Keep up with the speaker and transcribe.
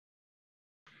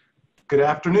Good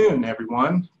afternoon,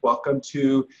 everyone. Welcome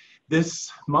to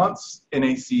this month's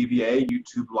NACVA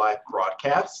YouTube Live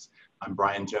broadcast. I'm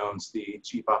Brian Jones, the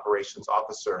Chief Operations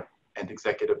Officer and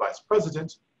Executive Vice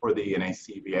President for the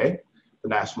NACVA, the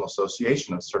National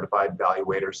Association of Certified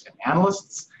Valuators and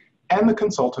Analysts, and the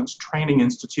Consultants Training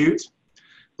Institute.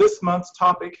 This month's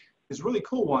topic is a really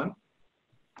cool one.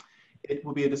 It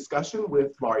will be a discussion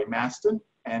with Laurie Maston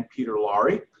and Peter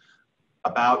Laurie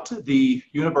about the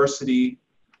university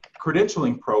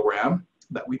credentialing program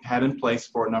that we've had in place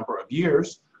for a number of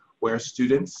years, where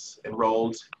students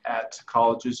enrolled at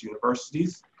colleges,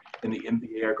 universities in the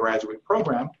MBA or graduate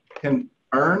program can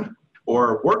earn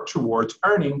or work towards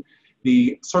earning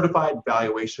the Certified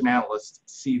Valuation Analyst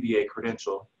CVA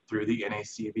credential through the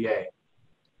NACVA.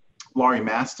 Laurie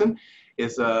Maston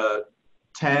is a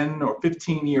 10 or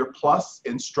 15-year plus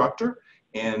instructor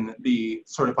in the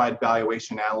Certified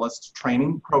Valuation Analyst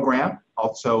training program,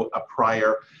 also a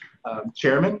prior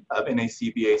chairman of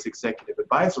NACVA's Executive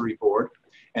Advisory Board.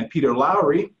 And Peter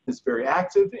Laurie is very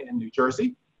active in New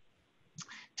Jersey,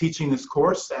 teaching this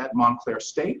course at Montclair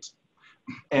State,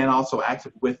 and also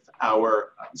active with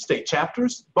our state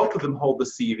chapters. Both of them hold the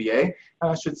CVA,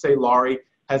 and I should say Laurie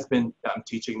has been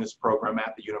teaching this program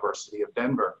at the University of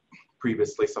Denver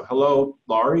previously. So hello,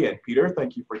 Laurie and Peter,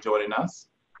 thank you for joining us.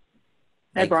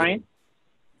 Hey, Brian.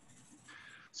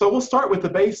 So we'll start with the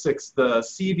basics. The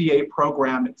CVA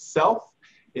program itself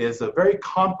is a very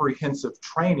comprehensive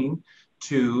training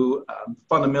to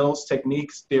fundamentals,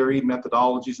 techniques, theory,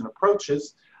 methodologies, and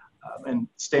approaches, and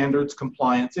standards,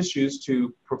 compliance issues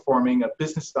to performing a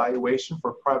business valuation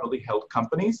for privately held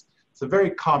companies. It's a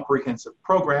very comprehensive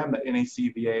program that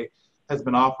NACVA has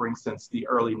been offering since the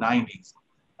early 90s.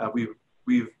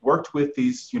 We've worked with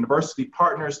these university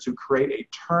partners to create a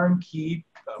turnkey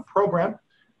program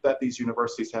that these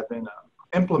universities have been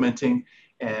implementing.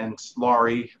 And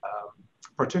Laurie,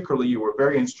 particularly, you were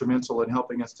very instrumental in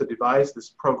helping us to devise this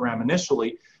program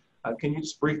initially. Can you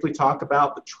just briefly talk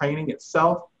about the training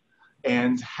itself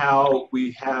and how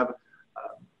we have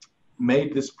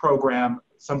made this program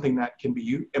something that can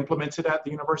be implemented at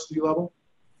the university level?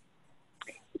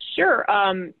 Sure.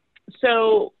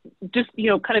 So just,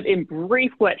 kind of in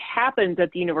brief, what happens at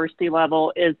the university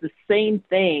level is the same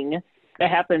thing that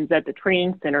happens at the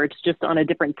training center. It's just on a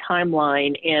different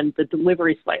timeline, and the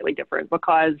delivery is slightly different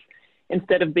because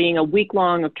instead of being a week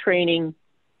long of training,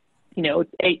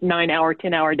 8, 9 hour,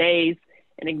 10-hour days,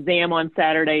 an exam on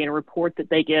Saturday and a report that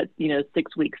they get,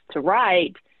 6 weeks to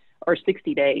write or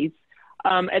 60 days.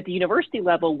 At the university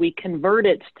level, we convert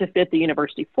it to fit the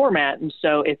university format. And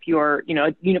so if you're,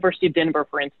 University of Denver,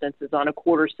 for instance, is on a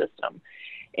quarter system.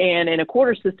 And in a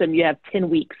quarter system, you have 10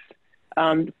 weeks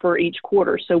for each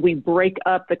quarter. So we break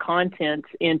up the content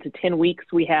into 10 weeks.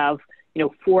 We have,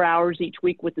 4 hours each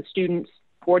week with the students,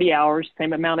 40 hours,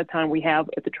 same amount of time we have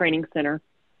at the training center.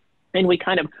 And we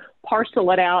kind of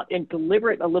parcel it out and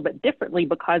deliver it a little bit differently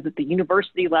because at the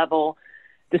university level,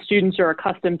 the students are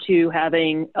accustomed to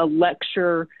having a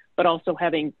lecture, but also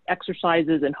having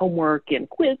exercises and homework and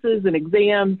quizzes and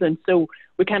exams. And so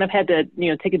we kind of had to,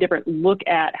 take a different look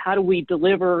at how do we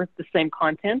deliver the same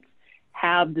content,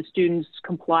 have the students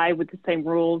comply with the same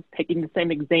rules, taking the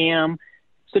same exam,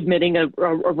 submitting a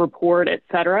report, et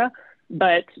cetera,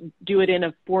 but do it in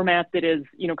a format that is,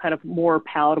 kind of more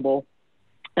palatable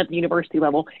at the university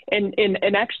level. And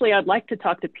actually, I'd like to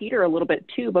talk to Peter a little bit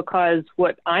too, because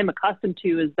what I'm accustomed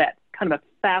to is that kind of a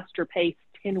faster paced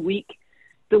 10-week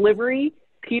delivery.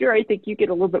 Peter, I think you get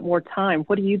a little bit more time.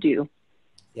 What do you do?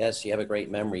 Yes, you have a great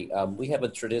memory. We have a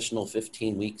traditional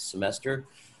 15-week semester.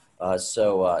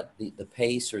 So the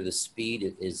pace or the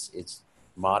speed is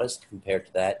modest compared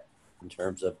to that in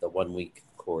terms of the 1-week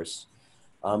course.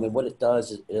 And what it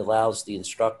does is it allows the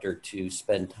instructor to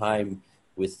spend time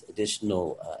with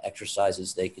additional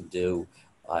exercises they can do.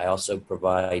 I also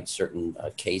provide certain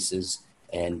cases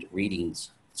and readings.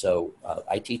 So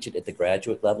I teach it at the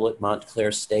graduate level at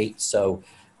Montclair State. So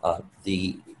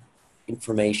the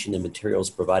information and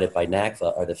materials provided by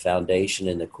NACVA are the foundation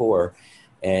and the core.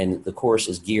 And the course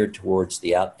is geared towards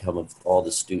the outcome of all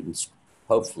the students,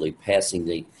 hopefully passing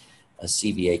the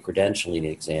CVA credentialing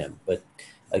exam. But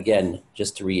again,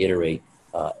 just to reiterate,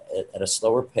 at a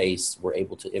slower pace, we're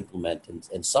able to implement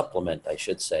and supplement, I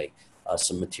should say,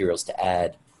 some materials to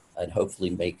add and hopefully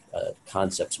make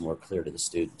concepts more clear to the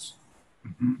students.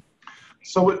 Mm-hmm.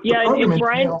 So with yeah, the program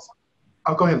Brian, entails,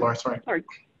 oh, go ahead, Laura, sorry.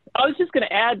 I was just going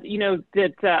to add,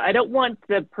 that I don't want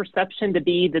the perception to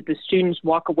be that the students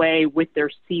walk away with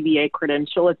their CVA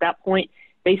credential at that point.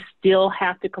 They still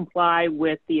have to comply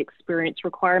with the experience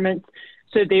requirements.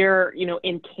 So they're, you know,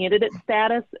 in candidate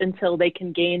status until they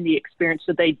can gain the experience.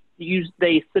 So they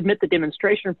submit the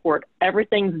demonstration report.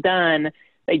 Everything's done.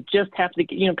 They just have to,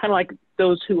 you know, kind of like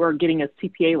those who are getting a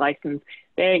CPA license.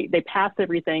 They pass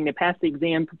everything. They pass the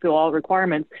exam, fulfill all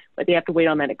requirements, but they have to wait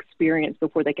on that experience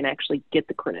before they can actually get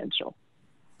the credential.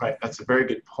 Right, that's a very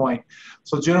good point.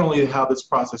 So generally how this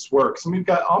process works, and we've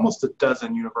got almost a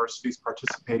dozen universities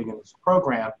participating in this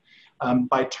program.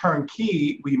 By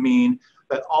turnkey, we mean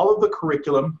that all of the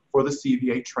curriculum for the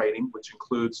CVA training, which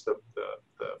includes the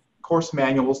course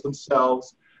manuals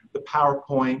themselves, the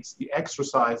PowerPoints, the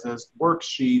exercises,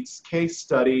 worksheets, case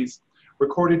studies,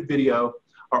 recorded video,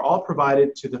 are all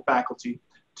provided to the faculty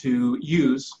to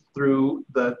use through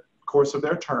the course of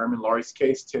their term. In Laurie's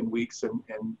case, 10 weeks, and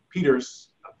Peter's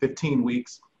 15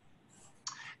 weeks.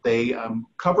 They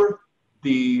cover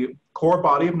the core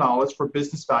body of knowledge for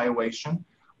business valuation,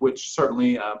 which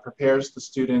certainly prepares the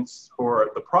students for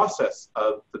the process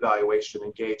of the valuation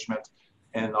engagement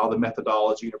and all the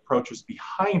methodology and approaches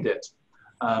behind it.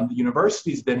 The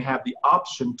universities then have the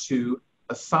option to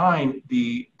assign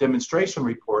the demonstration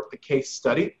report, the case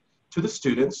study, to the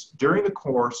students during the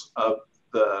course of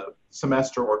the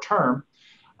semester or term,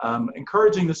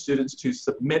 encouraging the students to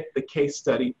submit the case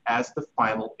study as the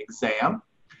final exam.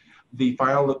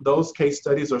 Those case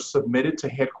studies are submitted to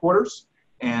headquarters,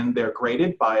 and they're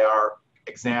graded by our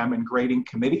exam and grading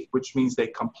committee, which means they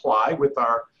comply with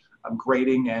our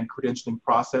grading and credentialing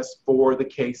process for the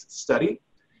case study.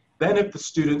 Then if the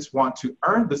students want to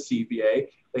earn the CVA,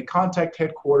 they contact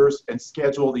headquarters and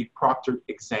schedule the proctored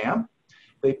exam.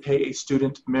 They pay a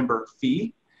student member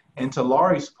fee. And to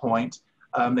Laurie's point,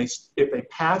 if they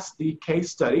pass the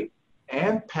case study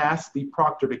and pass the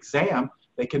proctored exam,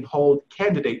 they can hold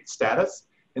candidate status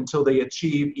until they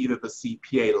achieve either the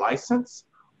CPA license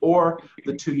or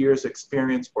the 2 years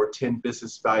experience or 10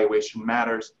 business valuation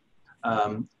matters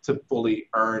to fully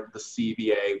earn the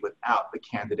CVA without the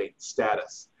candidate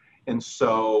status. And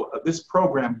so this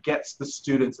program gets the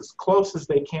students as close as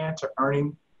they can to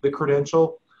earning the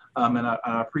credential. And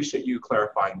I appreciate you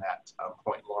clarifying that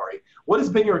point, Laurie. What has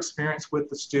been your experience with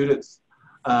the students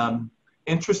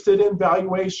interested in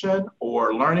valuation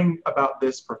or learning about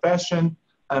this profession,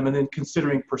 and then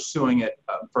considering pursuing it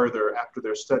further after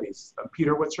their studies?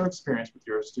 Peter, what's your experience with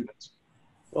your students?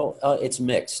 Well, it's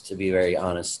mixed, to be very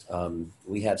honest.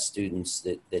 We have students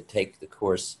that take the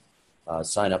course,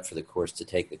 sign up for the course to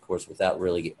take the course without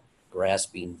really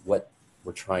grasping what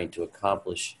we're trying to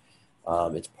accomplish.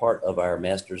 It's part of our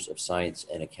Masters of Science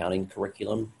and Accounting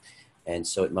curriculum. And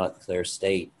so at Montclair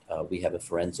State, we have a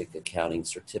forensic accounting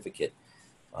certificate.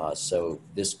 So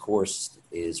this course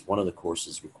is one of the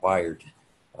courses required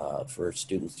for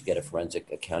students to get a forensic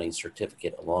accounting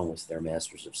certificate along with their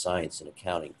Masters of Science in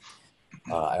Accounting.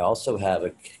 I also have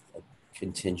a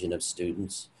contingent of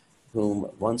students whom,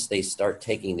 once they start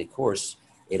taking the course,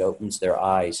 it opens their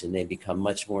eyes and they become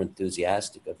much more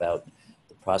enthusiastic about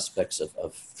the prospects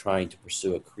of trying to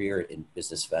pursue a career in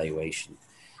business valuation.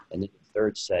 And then the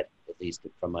third set, at least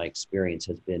from my experience,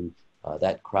 has been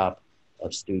that crop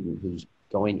of student who's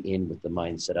going in with the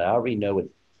mindset, I already know what,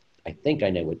 I think I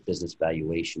know what business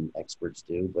valuation experts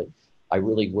do, but I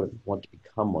really would want to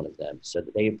become one of them, so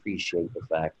that they appreciate the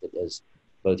fact that, as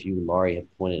both you and Laurie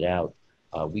have pointed out,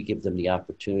 we give them the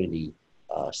opportunity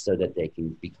so that they can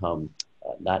become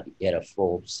not yet a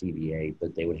full CVA,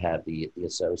 but they would have the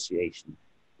association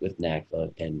with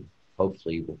NACVA and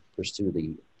hopefully will pursue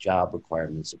the job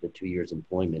requirements of the 2 years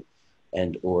employment,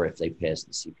 and or if they pass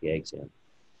the CPA exam.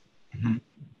 Mm-hmm.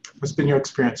 What's been your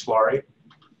experience, Laurie?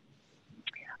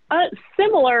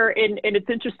 Similar, and it's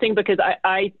interesting because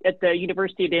I at the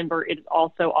University of Denver, it is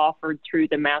also offered through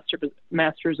the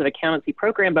Masters of Accountancy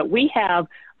program, but we have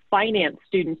finance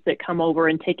students that come over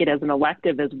and take it as an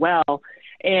elective as well.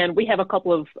 And we have a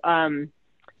couple of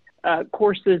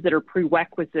courses that are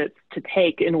prerequisites to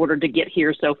take in order to get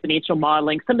here. So financial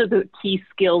modeling, some of the key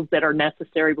skills that are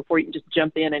necessary before you can just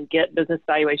jump in and get business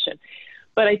valuation.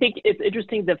 But I think it's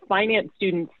interesting, the finance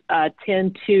students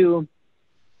tend to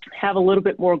have a little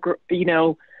bit more,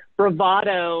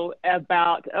 bravado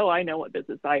about, oh, I know what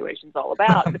business valuation is all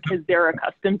about, because they're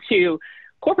accustomed to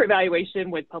corporate valuation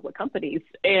with public companies.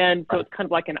 And so it's kind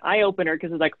of like an eye-opener,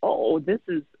 because it's like, oh, this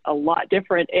is a lot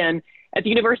different. And at the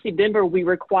University of Denver, we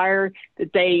require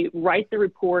that they write the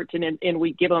report, and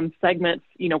we give them segments,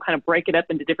 kind of break it up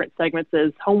into different segments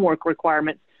as homework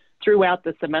requirements throughout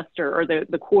the semester or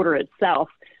the quarter itself.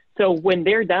 So when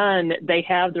they're done, they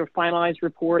have their finalized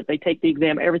report, they take the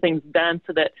exam, everything's done,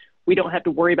 so that we don't have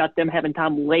to worry about them having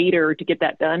time later to get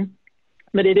that done.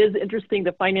 But it is interesting,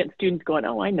 the finance students going,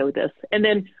 oh, I know this. And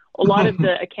then a lot of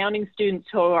the accounting students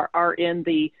who are in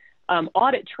the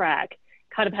audit track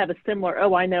kind of have a similar,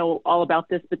 oh, I know all about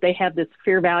this, but they have this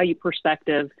fair value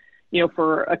perspective,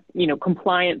 for,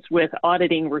 compliance with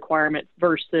auditing requirements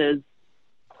versus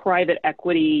private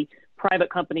equity, private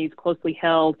companies closely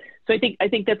held. So I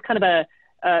think that's kind of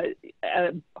a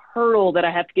hurdle that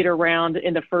I have to get around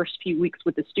in the first few weeks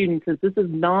with the students is this is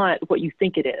not what you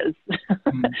think it is,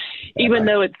 even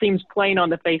though it seems plain on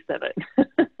the face of it.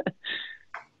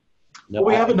 Well,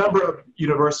 we have a number of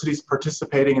universities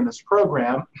participating in this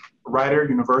program: Rider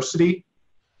University,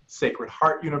 Sacred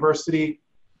Heart University,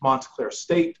 Montclair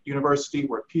State University,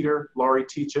 where Peter Laurie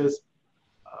teaches,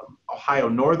 Ohio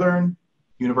Northern,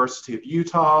 University of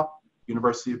Utah,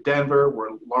 University of Denver,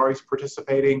 where Laurie's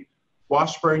participating,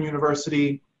 Washburn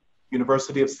University,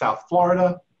 University of South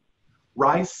Florida,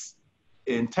 Rice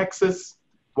in Texas,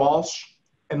 Walsh,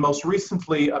 and most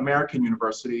recently, American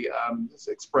University has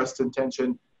expressed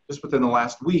intention just within the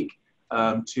last week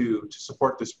to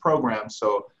support this program.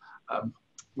 So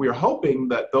we are hoping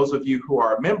that those of you who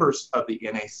are members of the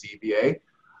NACVA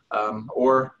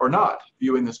or not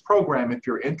viewing this program, if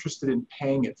you're interested in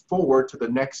paying it forward to the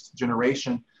next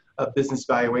generation of business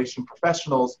valuation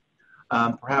professionals,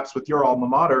 perhaps with your alma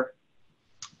mater,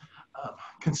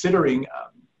 considering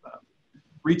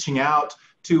reaching out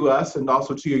to us and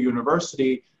also to your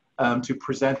university to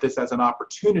present this as an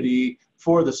opportunity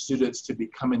for the students to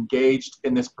become engaged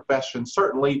in this profession.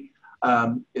 Certainly,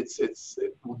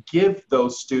 it will give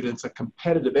those students a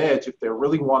competitive edge if they're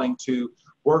really wanting to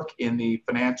work in the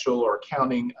financial or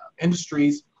accounting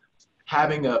industries.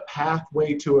 Having a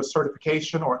pathway to a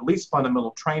certification or at least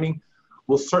fundamental training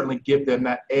will certainly give them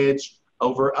that edge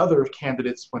over other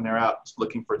candidates when they're out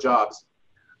looking for jobs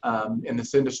in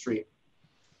this industry.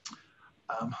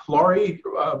 Laurie,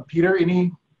 Peter,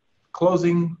 any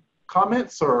closing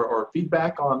comments or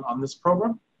feedback on this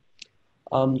program?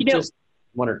 Just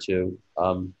one or two.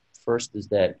 First is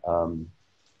that,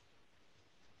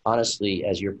 honestly,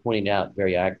 as you're pointing out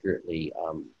very accurately,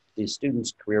 the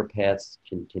students' career paths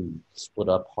can split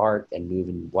apart and move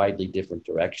in widely different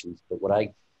directions. But what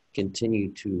I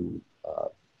continue to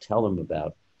tell them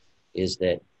about is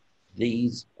that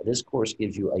this course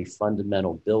gives you a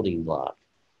fundamental building block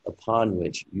upon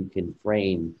which you can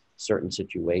frame certain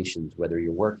situations, whether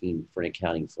you're working for an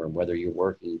accounting firm, whether you're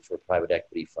working for a private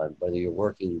equity fund, whether you're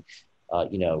working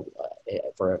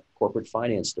for a corporate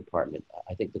finance department.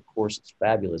 I think the course is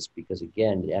fabulous because,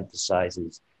 again, it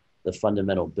emphasizes the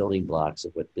fundamental building blocks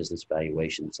of what business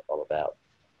valuation is all about.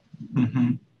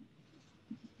 Mm-hmm.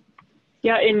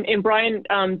 Yeah, and Brian,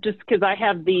 just because I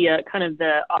have the kind of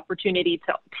the opportunity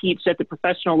to teach at the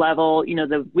professional level,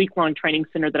 the week-long training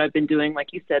center that I've been doing, like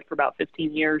you said, for about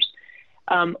 15 years.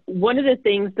 One of the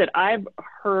things that I've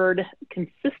heard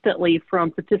consistently from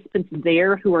participants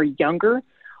there who are younger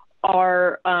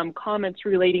are comments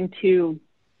relating to,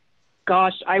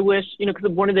 gosh, I wish,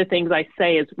 because one of the things I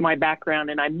say is my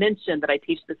background, and I mentioned that I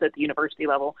teach this at the university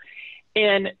level.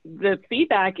 And the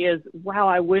feedback is, wow,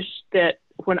 I wish that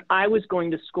when I was going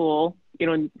to school,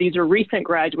 these are recent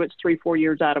graduates, 3-4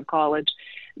 years out of college,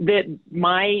 that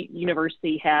my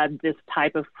university had this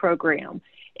type of program.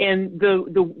 And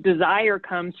the desire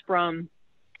comes from,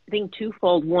 I think,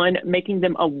 twofold. One, making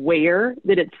them aware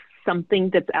that it's something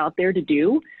that's out there to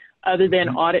do other than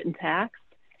audit and tax.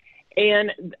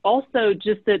 And also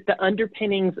just that the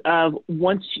underpinnings of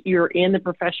once you're in the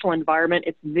professional environment,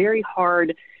 it's very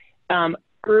hard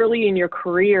early in your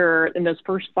career, in those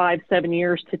first 5-7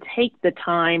 years, to take the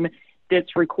time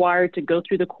that's required to go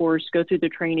through the course, go through the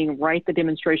training, write the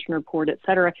demonstration report, et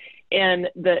cetera, and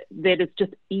that it's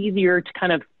just easier to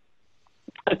kind of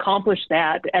accomplish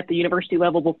that at the university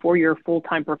level before you're a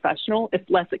full-time professional. It's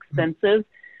less expensive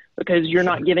because you're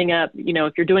not giving up,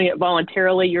 if you're doing it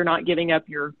voluntarily, you're not giving up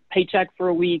your paycheck for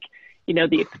a week.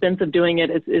 The expense of doing it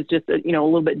is just a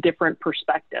little bit different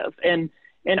perspective. And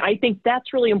I think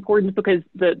that's really important because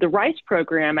the RICE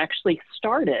program actually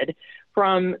started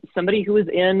from somebody who was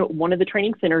in one of the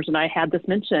training centers, and I had this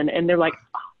mention, and they're like,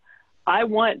 I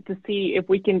want to see if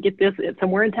we can get this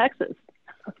somewhere in Texas.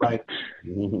 Right.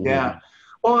 Yeah.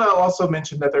 Well, I'll also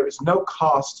mention that there is no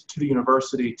cost to the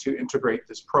university to integrate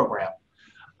this program.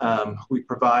 We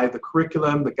provide the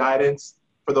curriculum, the guidance.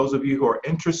 For those of you who are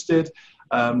interested,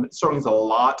 certainly there's a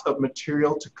lot of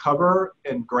material to cover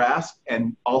and grasp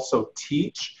and also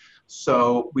teach.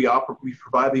 So we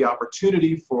provide the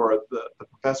opportunity for the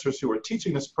professors who are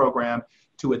teaching this program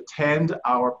to attend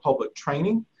our public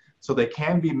training so they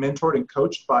can be mentored and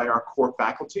coached by our core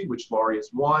faculty, which Laurie is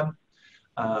one.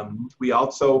 We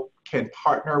also can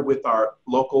partner with our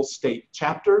local state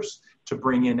chapters to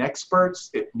bring in experts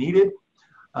if needed.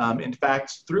 In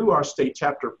fact, through our state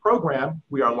chapter program,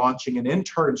 we are launching an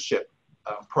internship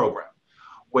program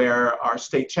where our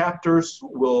state chapters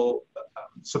will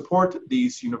support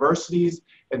these universities,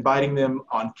 inviting them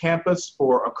on campus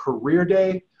for a career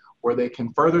day where they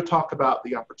can further talk about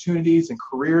the opportunities and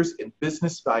careers in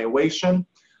business valuation.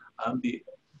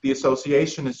 The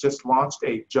association has just launched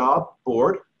a job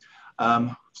board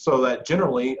so that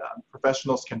generally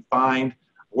professionals can find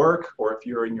work, or if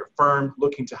you're in your firm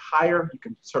looking to hire, you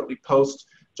can certainly post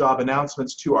job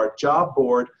announcements to our job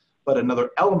board. But another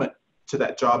element to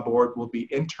that job board will be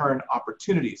intern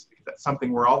opportunities, because that's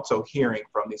something we're also hearing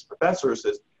from these professors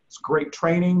is it's great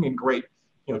training and great,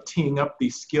 teeing up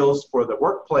these skills for the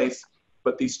workplace,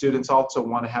 but these students also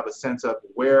want to have a sense of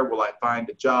where will I find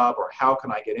a job, or how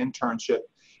can I get internship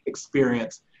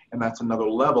experience, and that's another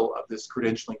level of this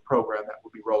credentialing program that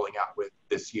we'll be rolling out with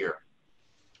this year.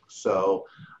 So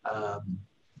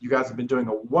you guys have been doing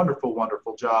a wonderful,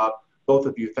 wonderful job. Both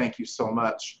of you, thank you so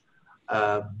much.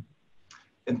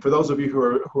 And for those of you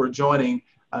who are joining,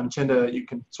 Chinda, you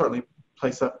can certainly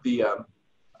place up the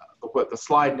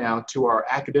slide now to our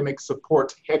academic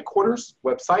support headquarters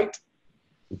website.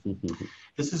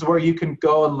 This is where you can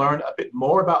go and learn a bit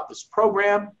more about this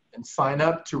program and sign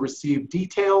up to receive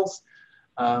details.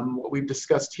 What we've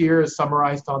discussed here is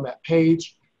summarized on that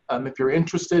page. If you're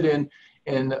interested in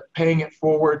paying it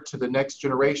forward to the next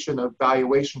generation of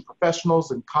valuation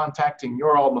professionals and contacting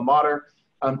your alma mater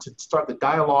to start the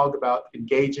dialogue about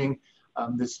engaging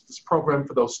this program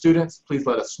for those students, please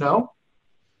let us know.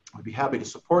 We'd be happy to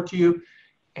support you.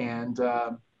 And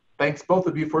thanks both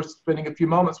of you for spending a few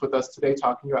moments with us today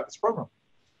talking about this program.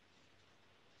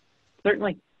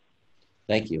 Certainly.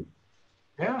 Thank you.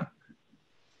 Yeah.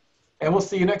 And we'll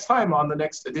see you next time on the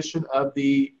next edition of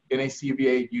the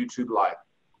NACVA YouTube Live.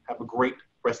 Have a great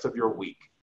rest of your week.